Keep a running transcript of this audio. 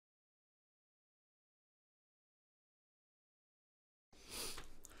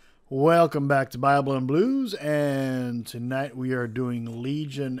Welcome back to Bible and Blues, and tonight we are doing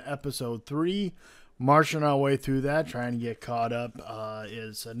Legion Episode 3, marching our way through that, trying to get caught up.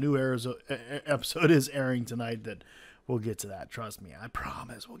 Is a new episode is airing tonight that we'll get to that, trust me, I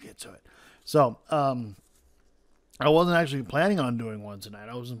promise we'll get to it. So, I wasn't actually planning on doing one tonight.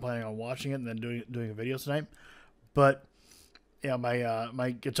 I wasn't planning on watching it and then doing a video tonight, but yeah,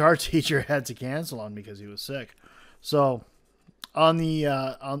 my guitar teacher had to cancel on me because he was sick. So on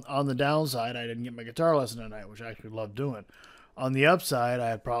the downside, I didn't get my guitar lesson tonight, which I actually love doing. On the upside, I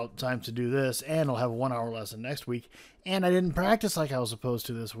had time to do this, and I'll have a 1 hour lesson next week. And I didn't practice like I was supposed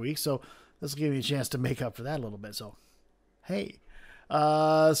to this week, so this will give me a chance to make up for that a little bit. So, hey,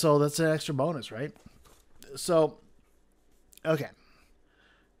 so that's an extra bonus, right? So, okay.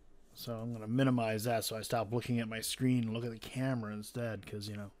 So I'm going to minimize that so I stop looking at my screen and look at the camera instead, because,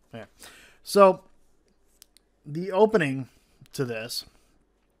 yeah. So, the opening to this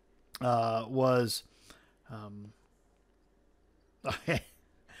was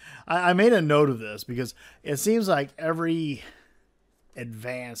I made a note of this because it seems like every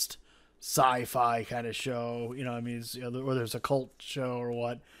advanced sci-fi kind of show, or there's a cult show or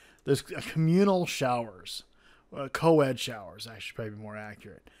what, there's communal showers, co-ed showers, I should probably be more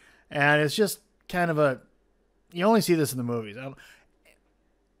accurate. And it's just kind of you only see this in the movies.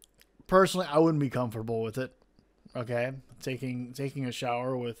 Personally, I wouldn't be comfortable with it. Okay, taking a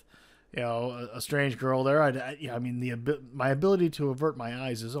shower with, a strange girl there. My ability to avert my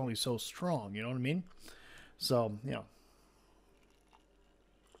eyes is only so strong. You know what I mean? So,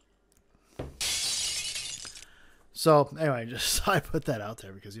 So anyway, just I put that out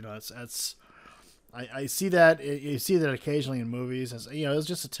there because I see that you see that occasionally in movies. As, it's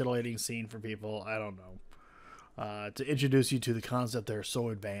just a titillating scene for people. I don't know, to introduce you to the concept they're so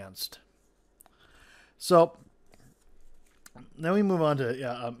advanced. So then we move on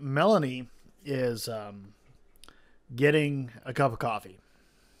to Melanie is getting a cup of coffee.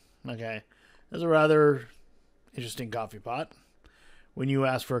 Okay, there's a rather interesting coffee pot. When you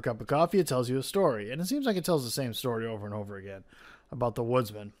ask for a cup of coffee, it tells you a story, and it seems like it tells the same story over and over again about the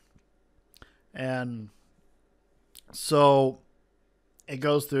woodsman. And so it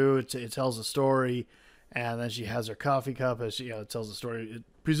goes through. It tells a story, and then she has her coffee cup as it tells the story.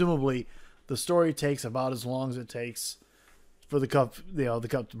 Presumably, the story takes about as long as it takes for the cup, the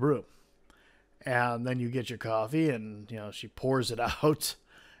cup to brew. And then you get your coffee, and she pours it out,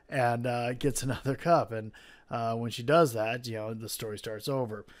 and gets another cup. And when she does that, the story starts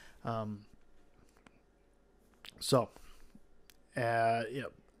over.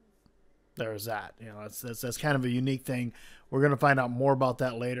 There's that. That's kind of a unique thing. We're gonna find out more about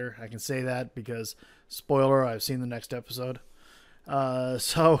that later. I can say that because spoiler, I've seen the next episode.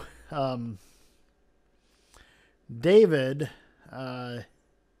 David,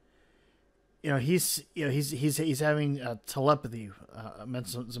 he's having telepathy,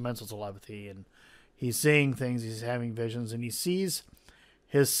 mental telepathy, and he's seeing things. He's having visions, and he sees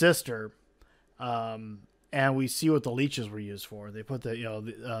his sister. And we see what the leeches were used for. They put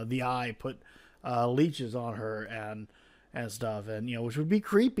the eye put leeches on her and stuff, and which would be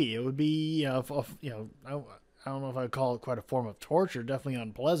creepy. It would be I don't know if I'd call it quite a form of torture. Definitely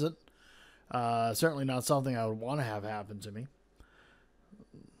unpleasant. Certainly not something I would want to have happen to me.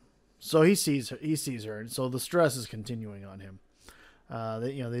 So he sees her, and so the stress is continuing on him.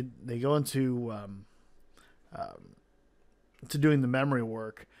 They go into to doing the memory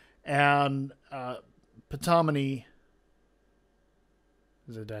work, and Ptonomy.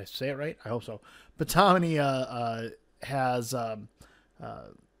 Did I say it right? I hope so. Ptonomy has a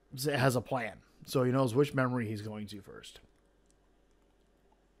plan, so he knows which memory he's going to first.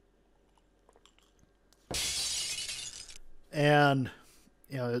 And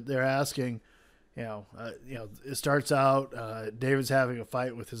they're asking, it starts out, David's having a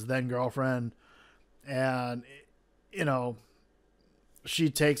fight with his then girlfriend, and she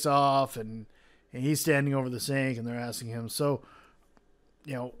takes off, and he's standing over the sink, and they're asking him, so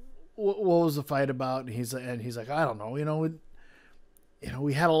what was the fight about? And he's like, I don't know.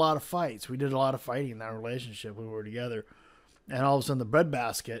 We had a lot of fights. We did a lot of fighting in that relationship when we were together. And all of a sudden, the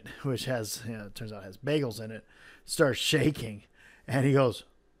breadbasket, which has, it turns out has bagels in it, starts shaking. And he goes,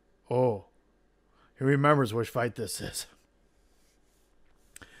 oh, he remembers which fight this is.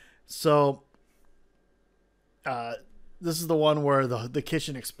 So, this is the one where the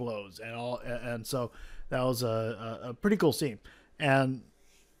kitchen explodes, and so that was a pretty cool scene. And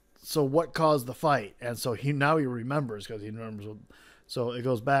so, what caused the fight? And so now he remembers because he remembers. So it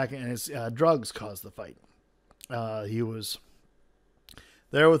goes back, and it's drugs caused the fight. He was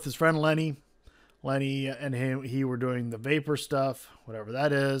there with his friend Lenny. Lenny and he were doing the vapor stuff, whatever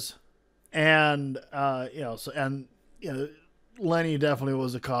that is. And Lenny definitely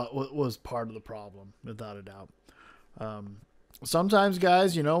was part of the problem, without a doubt. Sometimes,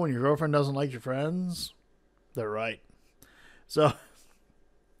 guys, when your girlfriend doesn't like your friends, they're right. So,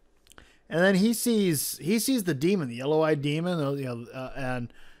 and then he sees the demon, the yellow-eyed demon,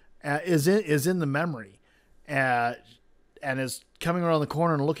 and is in the memory, and is coming around the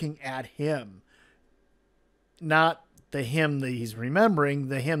corner and looking at him, not the him that he's remembering,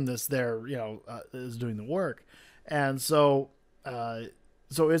 the him that's there, is doing the work, and so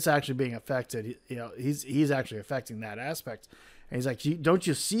it's actually being affected. He's actually affecting that aspect, and he's like, "Don't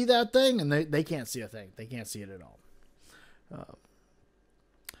you see that thing?" And they can't see a thing. They can't see it at all.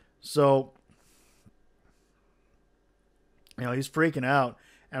 So he's freaking out,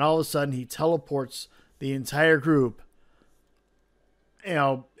 and all of a sudden he teleports the entire group,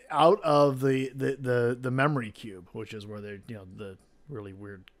 out of the memory cube, which is where they're, the really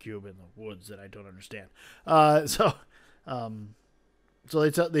weird cube in the woods that I don't understand. So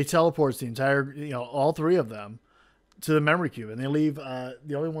they teleports the entire, all three of them to the memory cube, and they leave.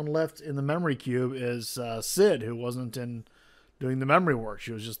 The only one left in the memory cube is Sid, who wasn't in doing the memory work.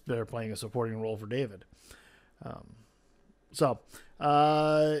 She was just there playing a supporting role for David. So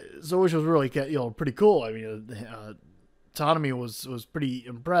which was really, pretty cool. I mean, Ptonomy was pretty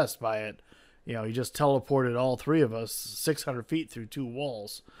impressed by it. He just teleported all three of us 600 feet through two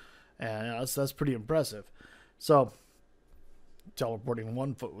walls, and that's pretty impressive. So teleporting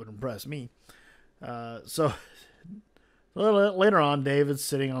 1 foot would impress me. So later on, David's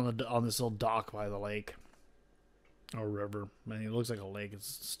sitting on this little dock by the lake or river. I mean, it looks like a lake. It's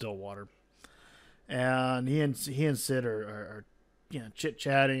still water. And he and Sid are chit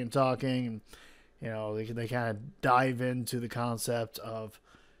chatting and talking, and they kind of dive into the concept of,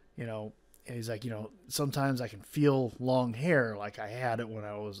 he's like, sometimes I can feel long hair like I had it when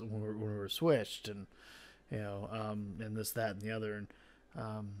we were switched, and and this, that, and the other. And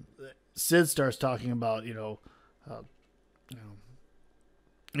Sid starts talking about, he's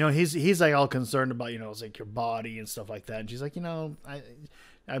like all concerned about, it's like your body and stuff like that. And she's like,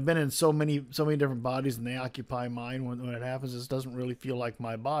 I've been in so many different bodies, and they occupy mine. When it happens, it doesn't really feel like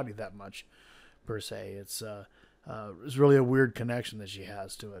my body that much, per se. It's really a weird connection that she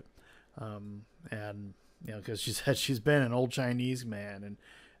has to it. And because she said she's been an old Chinese man, and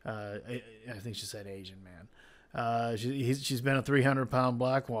I think she said Asian man. She's been a 300-pound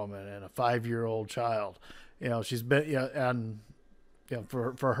black woman and a 5-year-old child. She's been, and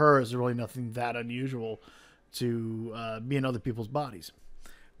for her, it's really nothing that unusual to be in other people's bodies,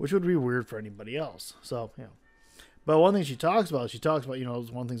 which would be weird for anybody else. So, but one thing she talks about,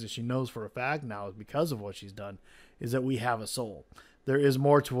 one thing that she knows for a fact now, is because of what she's done, is that we have a soul. There is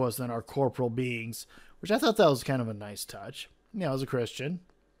more to us than our corporal beings, which I thought that was kind of a nice touch. As a Christian,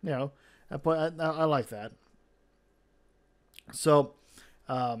 I like that. So,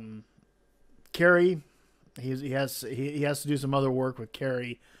 Carrie, he has to do some other work with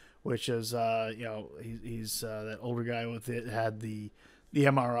Carrie, which is he's that older guy had the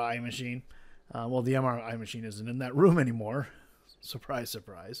MRI machine. Well, the MRI machine isn't in that room anymore. Surprise,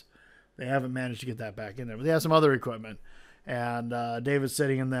 surprise. They haven't managed to get that back in there, but they have some other equipment. And David's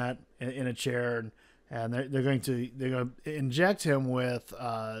sitting in in a chair, and they're going to inject him with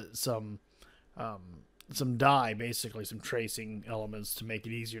some dye, basically some tracing elements, to make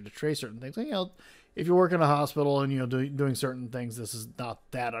it easier to trace certain things. If you work in a hospital and doing certain things, this is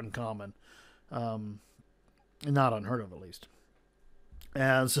not that uncommon, not unheard of, at least.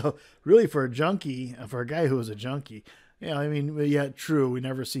 And so, really, for a guy who was a junkie, true, we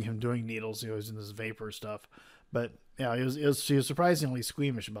never see him doing needles. He was in this vapor stuff, but he was surprisingly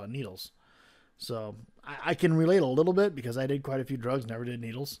squeamish about needles. So I can relate a little bit, because I did quite a few drugs, never did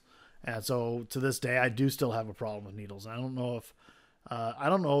needles, and so to this day I do still have a problem with needles. I don't know if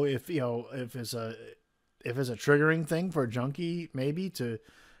it's a triggering thing for a junkie, maybe, to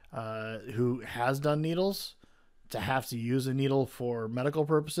who has done needles, to have to use a needle for medical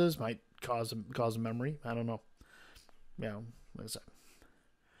purposes might cause a memory. I don't know.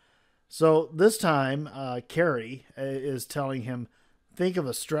 So this time, Carrie is telling him, think of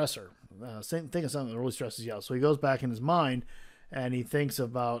a stressor. Think of something that really stresses you out. So he goes back in his mind, and he thinks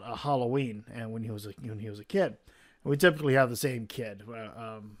about a Halloween, and when he was a kid. And we typically have the same kid,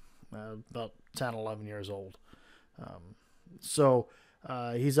 about 10, 11 years old. So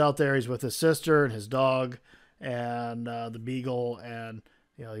he's out there. He's with his sister and his dog, and the beagle, and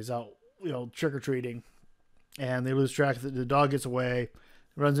he's out trick or treating, and they lose track. The dog gets away,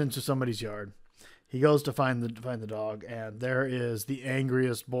 runs into somebody's yard. He goes to find the dog, and there is the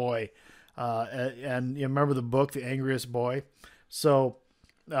angriest boy. And you remember the book, The Angriest Boy? So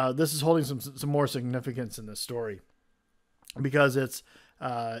this is holding some more significance in this story because it's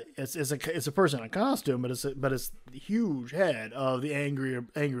a person in a costume, but it's the huge head of the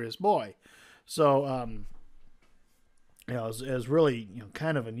angriest boy. So it's really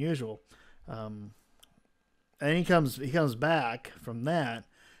kind of unusual. And he comes back from that,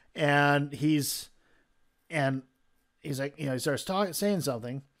 and he's like, he starts saying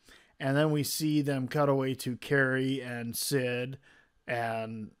something, and then we see them cut away to Carrie and Sid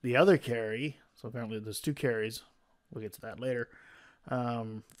and the other Carrie. So apparently there's two Carries. We'll get to that later.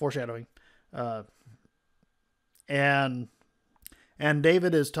 Foreshadowing. And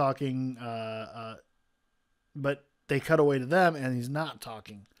David is talking, but they cut away to them, and he's not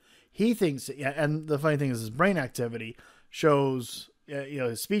talking. He thinks, and the funny thing is, his brain activity shows,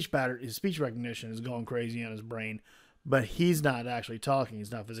 his speech recognition is going crazy on his brain, but he's not actually talking.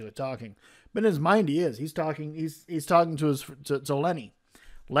 He's not physically talking, but in his mind he is. He's talking. He's talking to Lenny.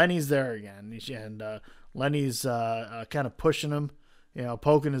 Lenny's there again, and Lenny's kind of pushing him,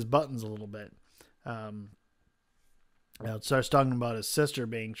 poking his buttons a little bit. It starts talking about his sister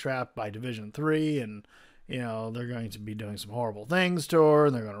being trapped by Division 3, and they're going to be doing some horrible things to her,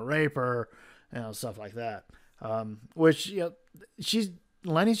 and they're going to rape her, stuff like that. Which,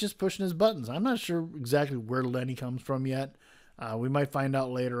 Lenny's just pushing his buttons. I'm not sure exactly where Lenny comes from yet. We might find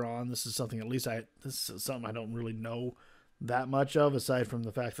out later on. This is something I don't really know that much of, aside from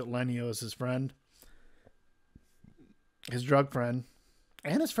the fact that Lenny is his friend, his drug friend,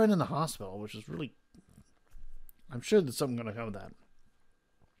 and his friend in the hospital, which is really, I'm sure there's something going to come of that.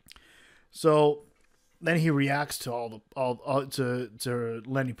 So then he reacts to to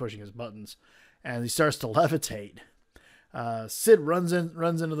Lenny pushing his buttons, and he starts to levitate. Sid runs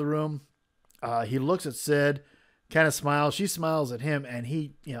into the room. He looks at Sid, kind of smiles. She smiles at him, and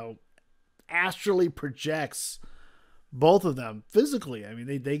he astrally projects both of them physically. I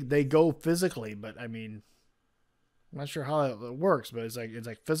mean, they go physically, but I mean, I'm not sure how it works, but it's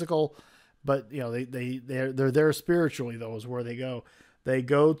like physical, but they're there spiritually, though, is where they go. They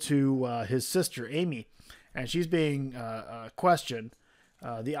go to his sister Amy, and she's being questioned.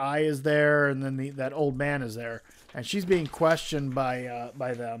 The eye is there, and then that old man is there, and she's being questioned by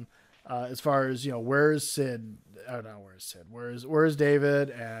them as far as where's Sid? Oh no, where's Sid? Where's David?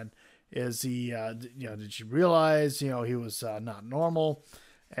 And is he? Did she realize he was not normal?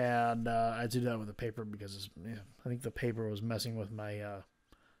 And I did that with the paper because I think the paper was messing with my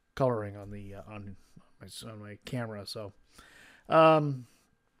coloring on the on my camera. So, but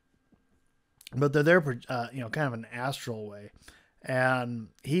they're there, kind of an astral way, and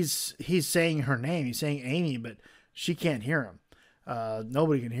he's saying her name. He's saying Amy, but she can't hear him.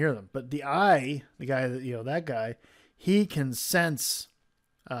 Nobody can hear them. But the guy that that guy, he can sense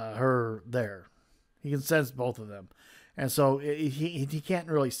her there. He can sense both of them. And so he can't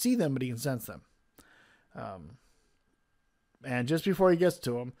really see them, but he can sense them. And just before he gets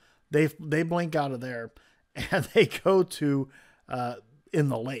to them, they blink out of there, and they go to in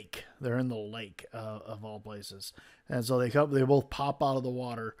the lake. They're in the lake of all places, and so they both pop out of the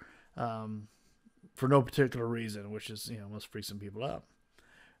water for no particular reason, which is must freak some people out.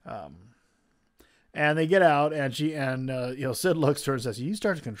 And they get out, and Sid looks to her and says, "You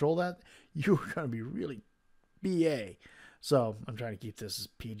start to control that, you are going to be really BA." So I'm trying to keep this as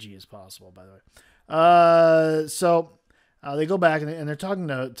PG as possible, by the way. So they go back, and they're talking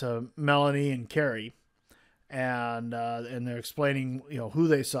to Melanie and Carrie, and they're explaining who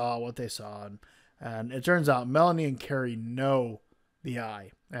they saw, what they saw, and it turns out Melanie and Carrie know the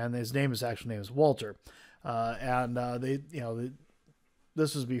eye, and his name is Walter,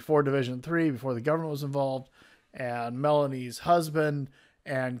 this was before Division 3, before the government was involved, and Melanie's husband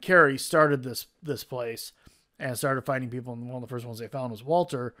and Carrie started this place and started finding people, and one of the first ones they found was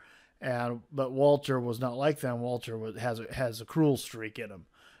Walter, but Walter was not like them. Walter has a cruel streak in him.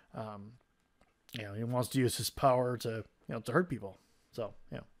 He wants to use his power to to hurt people. So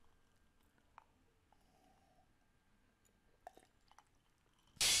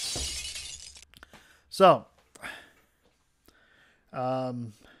So,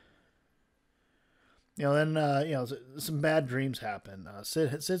 then some bad dreams happen.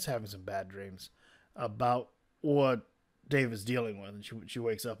 Sid's having some bad dreams about what Dave is dealing with, and she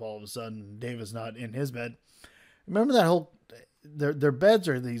wakes up all of a sudden. Dave is not in his bed. Remember that whole their beds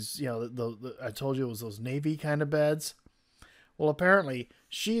are these I told you it was those navy kind of beds. Well, apparently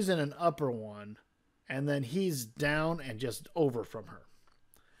she's in an upper one, and then he's down and just over from her.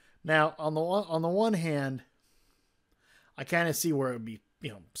 Now, on the one hand, I kind of see where it would be,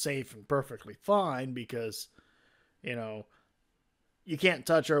 safe and perfectly fine because, you can't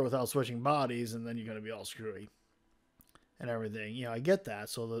touch her without switching bodies, and then you're going to be all screwy. and everything. You know, I get that.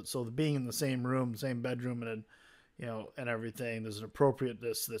 So the being in the same room, same bedroom, and you know, and everything, there's an appropriate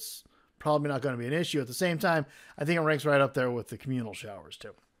this probably not going to be an issue. At the same time, I think it ranks right up there with the communal showers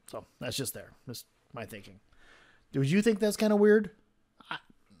too. So that's just there. Just my thinking. Would you think that's kind of weird?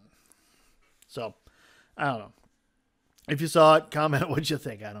 So I don't know. If you saw it, comment what you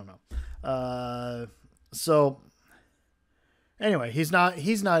think. I don't know. So anyway, he's not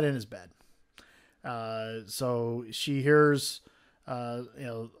in his bed. So she hears, you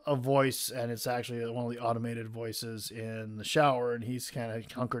know, a voice, and it's actually one of the automated voices in the shower, and he's kind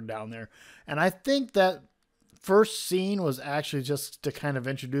of hunkered down there. And I think that first scene was actually just to kind of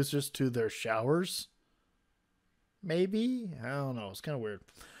introduce us to their showers. Maybe? I don't know. It's kind of weird.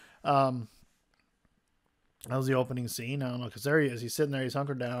 That was the opening scene. I don't know, because there he is. He's sitting there. He's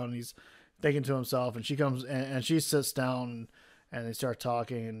hunkered down. And he's thinking to himself, and she comes and she sits down, and they start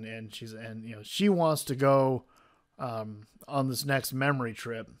talking, and you know, she wants to go on this next memory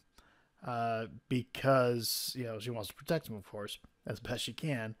trip because, you know, she wants to protect him, of course, as best she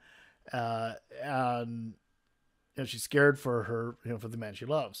can, and you know, she's scared for her, you know, for the man she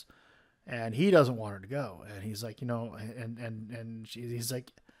loves, and he doesn't want her to go, and he's like, you know, he's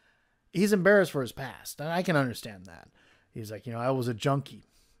like, he's embarrassed for his past, and I can understand that. He's like, you know, I was a junkie.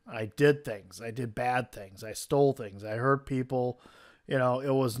 I did things. I did bad things. I stole things. I hurt people. You know,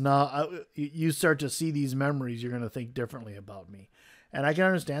 it was not, you start to see these memories, you're going to think differently about me. And I can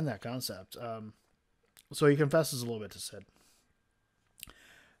understand that concept. So he confesses a little bit to Sid.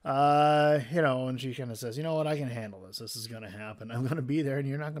 You know, and she kind of says, you know what, I can handle this. This is going to happen. I'm going to be there, and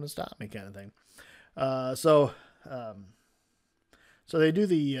you're not going to stop me, kind of thing. So they do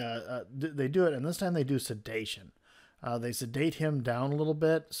they do it, and this time they do sedation. They sedate him down a little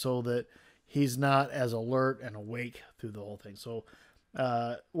bit so that he's not as alert and awake through the whole thing. So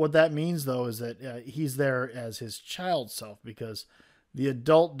what that means, though, is that he's there as his child self, because the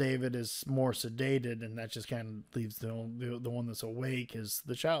adult David is more sedated, and that just kind of leaves the one that's awake is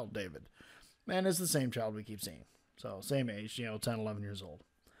the child David. And it's the same child we keep seeing. So same age, you know, 10, 11 years old.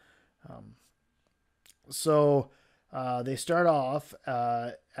 So they start off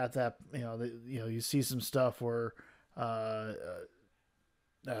at that, you know, you see some stuff where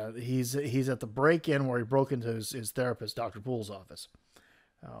he's at the break-in where he broke into his therapist, Dr. Poole's office.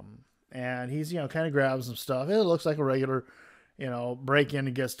 And he's, you know, kind of grabs some stuff. It looks like a regular, you know, break in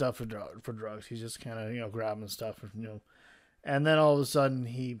to get stuff for drugs. He's just kind of, you know, grabbing stuff, you know, and then all of a sudden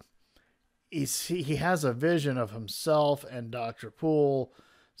he has a vision of himself and Dr. Poole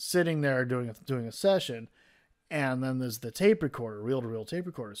sitting there doing a session. And then there's the tape recorder, reel-to-reel tape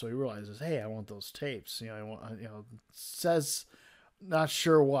recorder. So he realizes, hey, I want those tapes. You know, I want, you know, says, not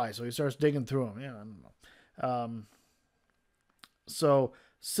sure why. So he starts digging through them. Yeah, I don't know. So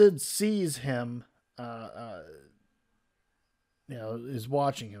Sid sees him, you know, is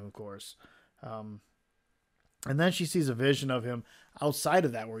watching him, of course. And then she sees a vision of him outside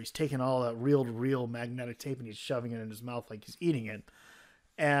of that, where he's taking all that reel-to-reel magnetic tape and he's shoving it in his mouth like he's eating it.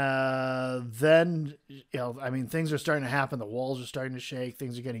 And then, you know, I mean, things are starting to happen. The walls are starting to shake.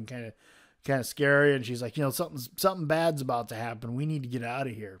 Things are getting kind of scary. And she's like, you know, something bad's about to happen. We need to get out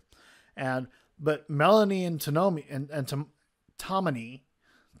of here. But Melanie and Ptonomy and Ptonomy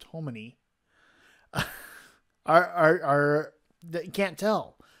are they can't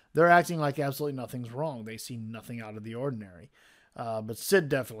tell. They're acting like absolutely nothing's wrong. They see nothing out of the ordinary. But Sid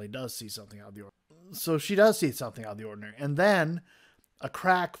definitely does see something out of the ordinary. So she does see something out of the ordinary. And then a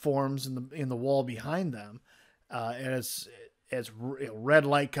crack forms in the wall behind them, and it's red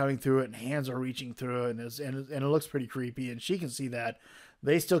light coming through it, and hands are reaching through it, and it looks pretty creepy. And she can see that.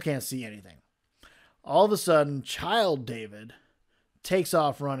 They still can't see anything. All of a sudden, child David takes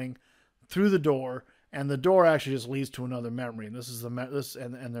off running through the door, and the door actually just leads to another memory. And this is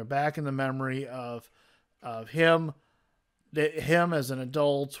and they're back in the memory of him as an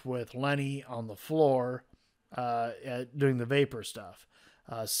adult with Lenny on the floor, doing the vapor stuff.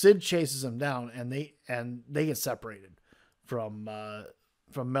 Sid chases him down, and they get separated from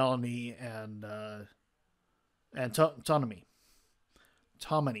Melanie and Ptonomy.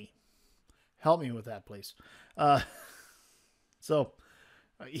 Help me with that, please. So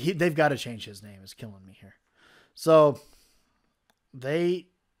they've got to change his name. It's killing me here. So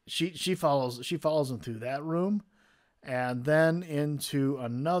she follows him through that room, and then into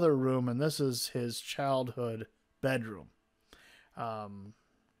another room, and this is his childhood bedroom. And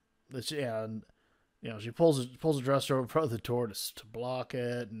you know, she pulls a dresser over front of the door to block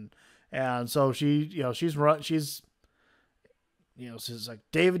it, and so she's like,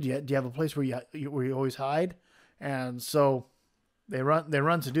 David, do you have a place where you always hide? And so they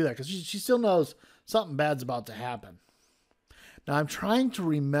run to do that, because she still knows something bad's about to happen. Now I'm trying to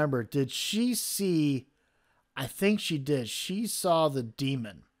remember, did she see, I think she did. She saw the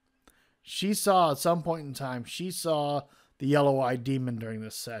demon. She saw at some point in time, she saw the yellow-eyed demon during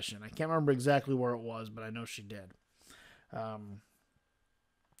this session. I can't remember exactly where it was, but I know she did.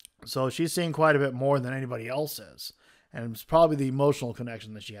 So she's seeing quite a bit more than anybody else is. And it's probably the emotional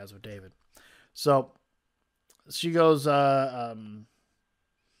connection that she has with David. So she goes,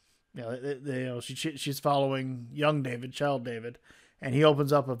 she's following young David, child David, and he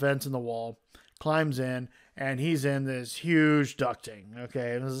opens up a vent in the wall, climbs in, and he's in this huge ducting.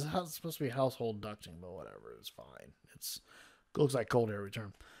 Okay, and this is supposed to be household ducting, but whatever, it's fine. It looks like cold air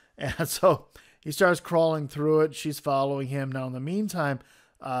return. And so he starts crawling through it. She's following him. Now, in the meantime,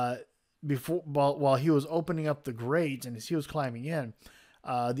 while he was opening up the grate and as he was climbing in,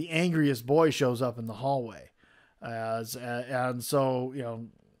 the angriest boy shows up in the hallway, and so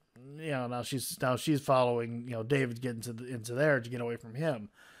now she's following David to get into there to get away from him,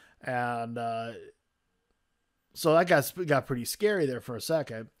 and so that got pretty scary there for a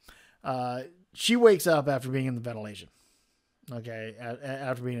second. She wakes up after being in the ventilation. Okay,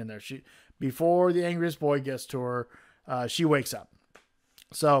 after being in there, before the angriest boy gets to her, she wakes up.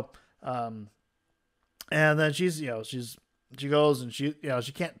 So, and then she goes and she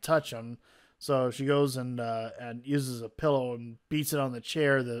can't touch him. So she goes and uses a pillow and beats it on the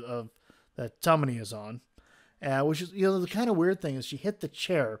chair that Ptonomy is on. Which is, the kind of weird thing is she hit the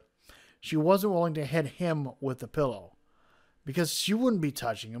chair. She wasn't willing to hit him with the pillow because she wouldn't be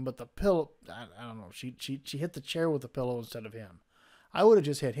touching him, but the pillow, I don't know. She hit the chair with the pillow instead of him. I would have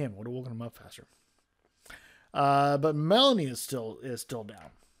just hit him. Would have woken him up faster. But Melanie is still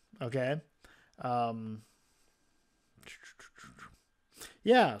down. Okay.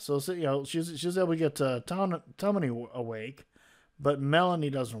 Yeah. So she's able to get Ptonomy awake, but Melanie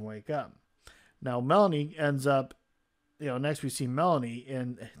doesn't wake up. Now Melanie ends up, next we see Melanie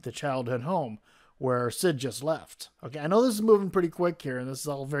in the childhood home where Sid just left. Okay. I know this is moving pretty quick here, and this is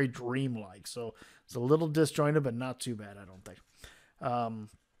all very dreamlike. So it's a little disjointed, but not too bad, I don't think.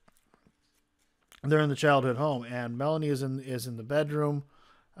 They're in the childhood home, and Melanie is in the bedroom.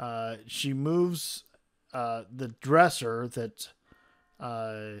 She moves the dresser that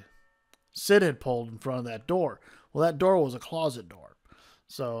Sid had pulled in front of that door. Well, that door was a closet door.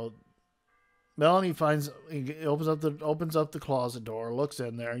 So Melanie opens up the closet door, looks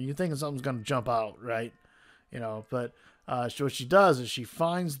in there, and you think something's going to jump out, right? But what she does is she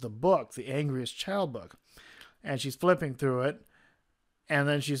finds the book, the Angriest Child book, and she's flipping through it. And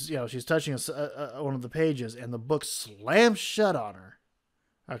then she's touching one of the pages, and the book slams shut on her.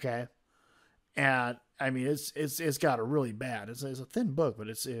 Okay, and I mean it's got a really bad. It's a thin book, but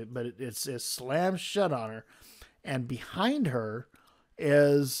it slams shut on her, and behind her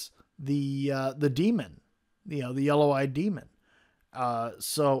is the demon, the yellow-eyed demon.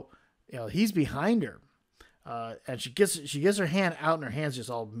 So he's behind her, and she gets her hand out, and her hand's just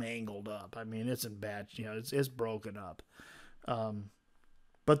all mangled up. I mean it's in bad. It's broken up.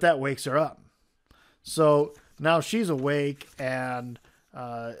 But that wakes her up. So now she's awake and,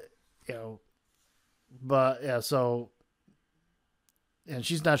 and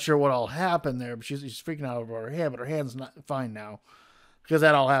she's not sure what all happened there, but she's freaking out over her hand, but her hand's not fine now because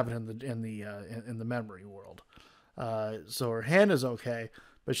that all happened in the memory world. So her hand is okay,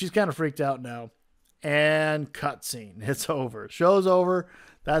 but she's kind of freaked out now. And cutscene. It's over. Show's over.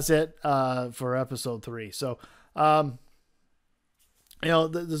 That's it, for episode 3. So,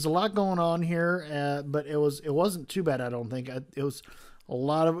 there's a lot going on here, but it wasn't too bad. I don't think it was a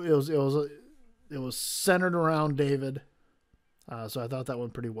lot of it was centered around David, so I thought that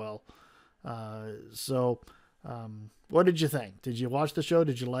went pretty well. What did you think? Did you watch the show?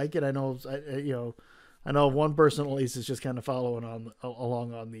 Did you like it? I know one person at least is just kind of following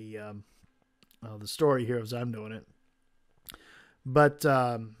along on the story here as I'm doing it, but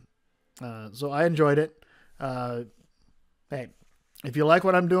so I enjoyed it. Hey. If you like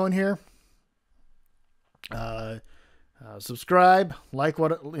what I'm doing here, subscribe,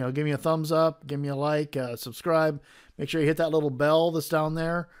 give me a thumbs up, give me a like, subscribe. Make sure you hit that little bell that's down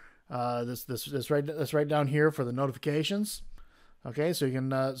there. That's right down here for the notifications. Okay, so you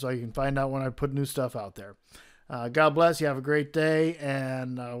can find out when I put new stuff out there. God bless you. Have a great day,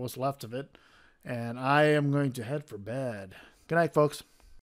 and what's left of it. And I am going to head for bed. Good night, folks.